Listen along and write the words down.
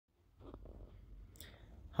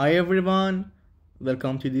Hi everyone,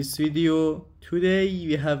 welcome to this video. Today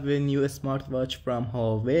we have a new smartwatch from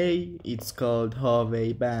Huawei. It's called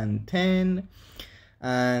Huawei Band 10,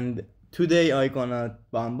 and today I gonna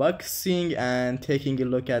unboxing and taking a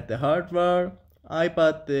look at the hardware. I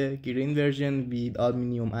bought the green version with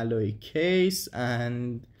aluminum alloy case,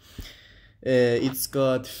 and it's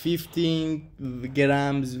got 15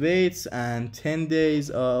 grams weight and 10 days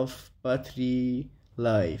of battery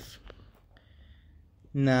life.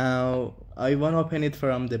 Now I want to open it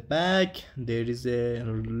from the back. There is a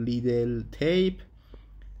little tape,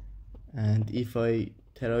 and if I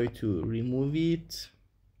try to remove it,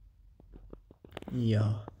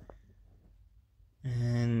 yeah,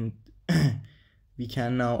 and we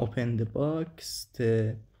can now open the box.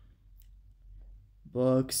 The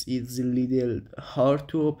box is a little hard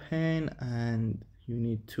to open, and you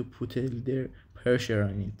need to put a little pressure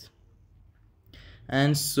on it.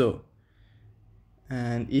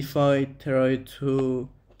 And if I try to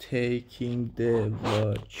taking the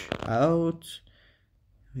watch out,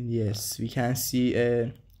 yes, we can see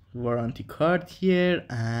a warranty card here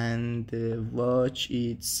and the watch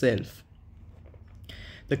itself.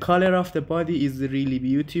 The color of the body is really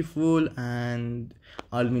beautiful, and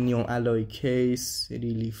aluminum alloy case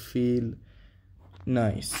really feel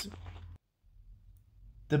nice.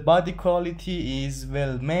 The body quality is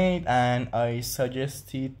well made, and I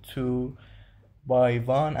suggest it to buy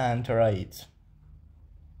one and try it.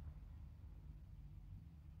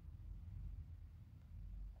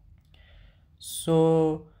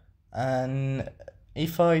 So, and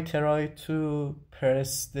if I try to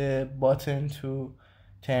press the button to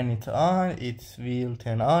turn it on, it will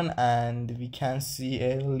turn on, and we can see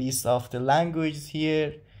a list of the languages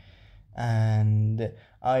here, and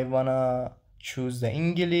I wanna choose the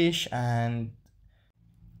English and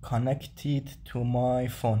connect it to my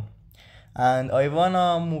phone. And I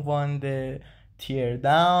wanna move on the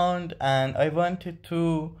Teardown, and I wanted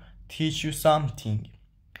to teach you something.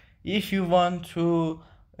 If you want to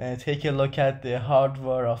take a look at the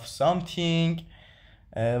hardware of something,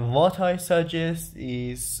 what I suggest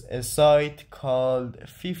is a site called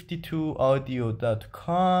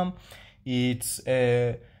 52audio.com. It's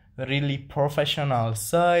a really professional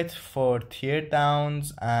site for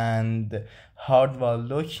teardowns and hardware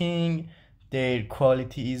looking. Their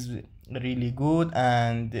quality is really good,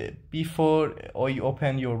 and before you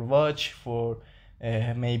open your watch for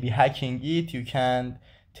maybe hacking it, you can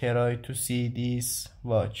try to see this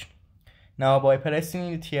watch. Now by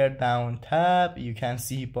pressing the teardown tab, you can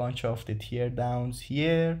see a bunch of the teardowns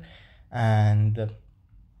here, and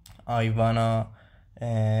I wanna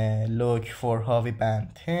look for Huawei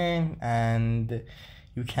Band 10, and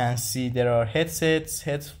you can see there are headsets,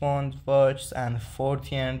 headphones, watches, and 4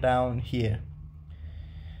 teardown here.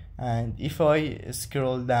 And if I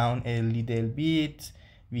scroll down a little bit,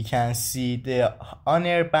 we can see the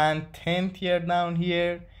Honor Band 10 teardown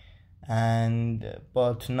here,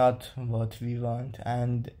 but not what we want.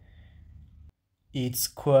 And it's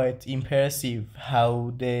quite impressive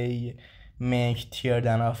how they make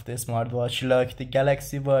teardown of the smartwatch, like the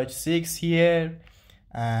Galaxy Watch 6 here.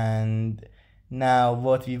 And now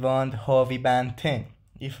what we want, Huawei Band 10.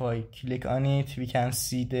 If I click on it, we can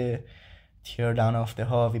see the teardown of the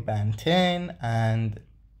Huawei Band 10, and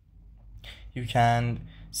you can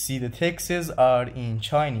see the texts are in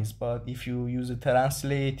Chinese, but if you use a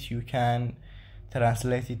translate, you can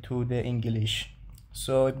translate it to the English.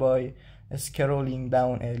 So by scrolling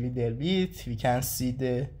down a little bit, we can see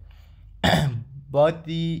the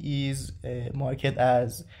body is marked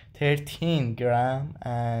as 13 gram,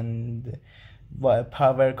 and what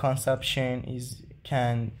power consumption is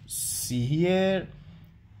can see here.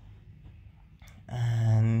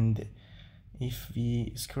 And if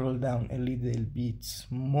we scroll down a little bit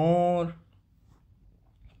more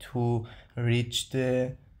to reach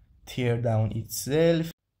the teardown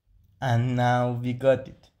itself, and now we got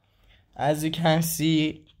it. As you can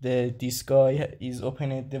see, this guy is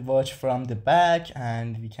opening the watch from the back,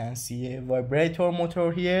 and we can see a vibrator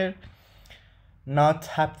motor here, not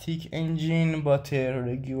haptic engine but a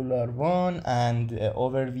regular one, and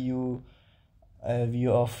overview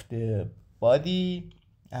view of the body,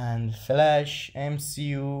 and flash,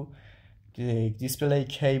 MCU, the display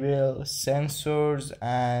cable, sensors,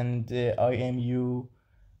 and the IMU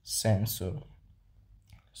sensor.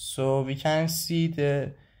 So we can see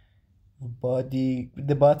the battery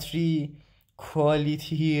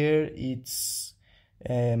quality here. It's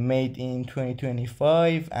made in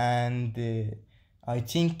 2025, and I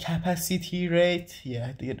think capacity rate,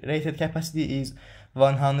 the rated capacity is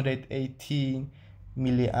 118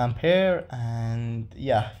 milliampere. And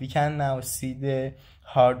yeah, we can now see the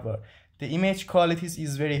hardware. The image quality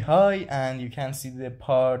is very high, and you can see the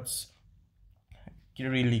parts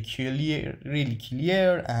really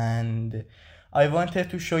clear. And I wanted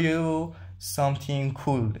to show you something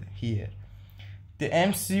cool here. The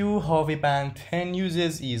MCU Huawei Band 10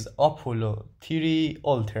 uses is Apollo 3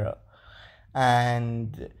 Ultra,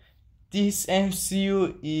 and this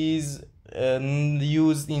MCU is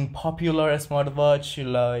used in popular smartwatch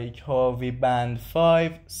like Huawei Band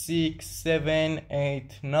 5, 6, 7,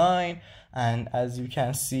 8, 9, and as you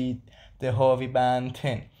can see, the Huawei Band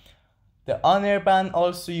 10. The Honor Band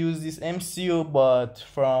also use this MCU, but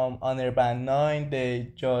from Honor Band 9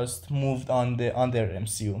 they just moved on the other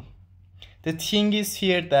MCU. The thing is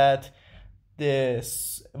here that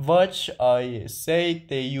this watch, I say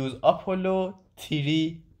they use Apollo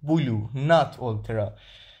 3 Blue, not Ultra.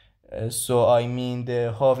 So I mean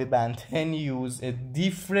the Huawei Band 10 use a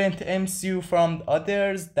different MCU from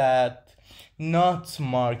others that not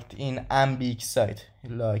marked in Ambiq site.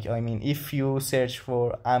 Like, I mean, if you search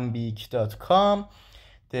for ambiq.com,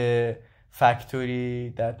 the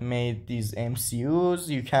factory that made these MCUs,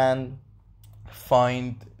 you can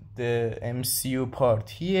find the MCU part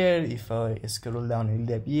here. If I scroll down a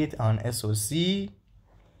little bit on SoC,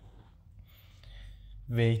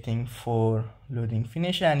 waiting for loading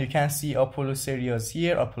finish, and you can see Apollo series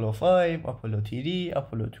here: Apollo 5, Apollo 3,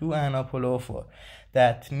 Apollo 2, and Apollo 4.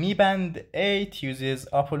 That Mi Band 8 uses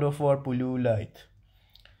Apollo 4 blue light.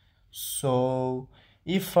 So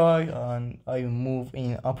if I move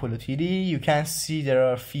in Apollo 3, you can see there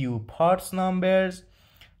are few parts numbers.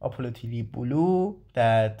 Apollo 3 blue,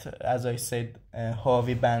 that as I said,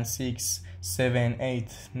 Huawei Band 6, 7,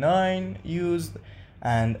 8, 9 used,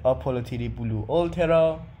 and Apollo 3 blue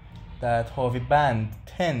Ultra that Huawei Band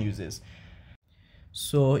 10 uses.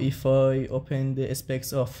 So if I open the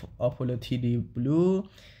specs of Apollo 3 blue,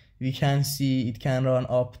 we can see it can run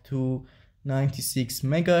up to 96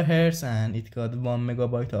 megahertz, and it got 1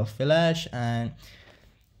 megabyte of flash and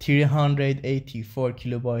 384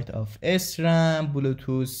 kilobyte of SRAM,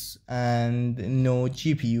 Bluetooth, and no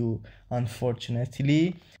GPU,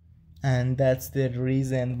 unfortunately. And that's the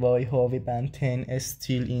reason why Huawei Band 10 is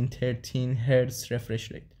still in 13 Hz refresh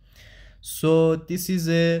rate. So this is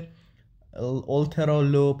a ultra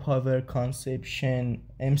low power consumption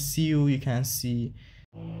MCU, you can see,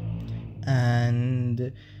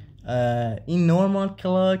 and in normal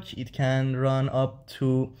clock it can run up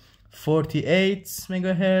to 48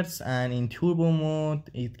 megahertz, and in turbo mode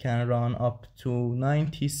it can run up to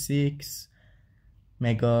 96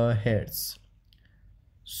 megahertz.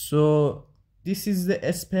 So this is the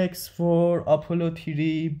specs for Apollo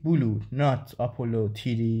 3 blue, not Apollo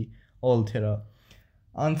 3 Ultra.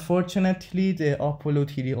 Unfortunately, the Apollo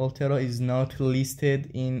 3 Ultra is not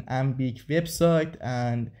listed in Ambiq website,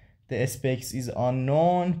 and the specs is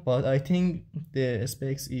unknown, but I think the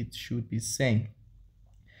specs it should be same.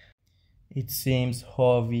 It seems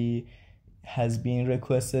Huawei has been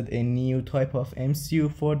requested a new type of MCU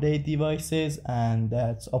for their devices, and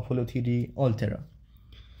that's Apollo 3 Ultra.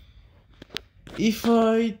 If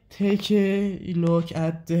I take a look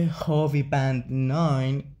at the Huawei Band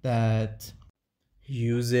 9 that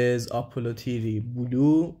uses Apollo 3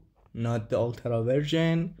 blue, not the Ultra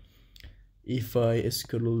version, if I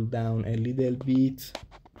scroll down a little bit,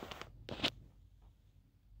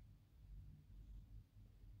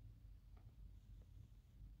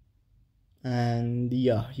 and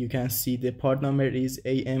yeah, you can see the part number is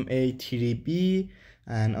AMA3B,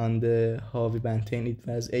 and on the Huawei Band 10 it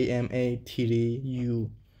was AMA3U.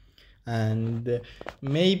 And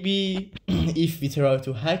maybe if we try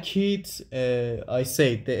to hack it, I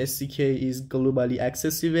said the SDK is globally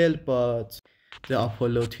accessible, but the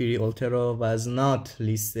Apollo 3 Ultra was not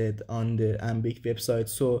listed on the Ambiq website,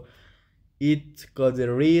 so it got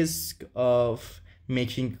the risk of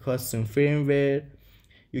making custom firmware.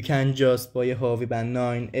 You can just buy a Huawei Band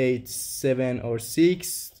 9, 8, 7 or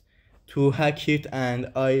 6 to hack it,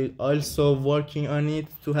 and I also working on it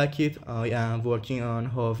to hack it. I am working on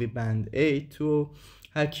Huawei Band 8 to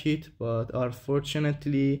hack it, but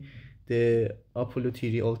unfortunately the Apollo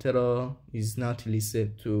 3 Ultra is not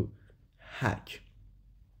listed to hack.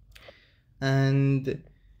 And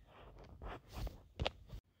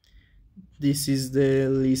this is the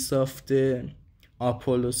list of the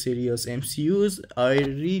Apollo series MCUs. I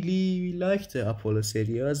really like the Apollo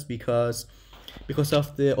series because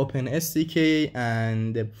of the open SDK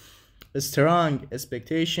and a strong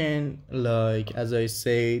expectation, like as I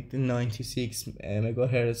said, 96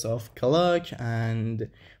 megahertz of clock and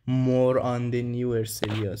more on the newer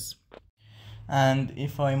series. And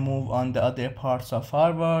if I move on the other parts of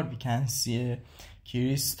hardware, we can see a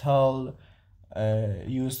crystal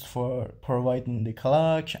used for providing the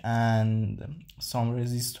clock, and some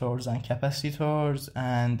resistors and capacitors,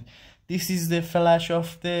 and this is the flash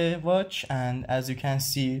of the watch. And as you can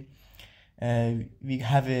see, we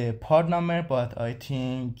have a part number, but I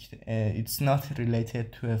think it's not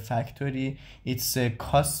related to a factory, it's a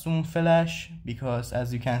custom flash, because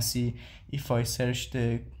as you can see, if I search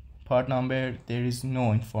the part number, there is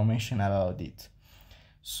no information about it.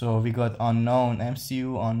 So we got unknown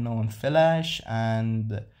MCU, unknown flash,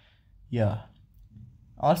 and yeah.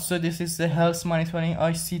 Also, this is the health monitoring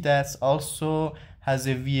IC that also has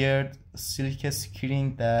a weird silk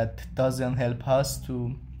screen that doesn't help us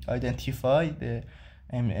to identify the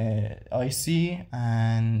IC.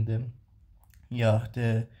 And yeah,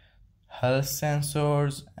 the health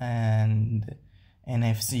sensors and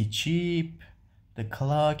NFC chip, the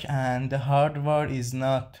clock, and the hardware is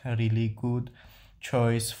not a really good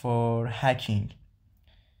choice for hacking.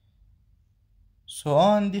 So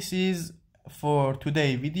on, this is for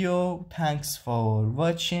today video. Thanks for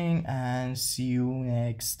watching and see you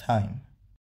next time.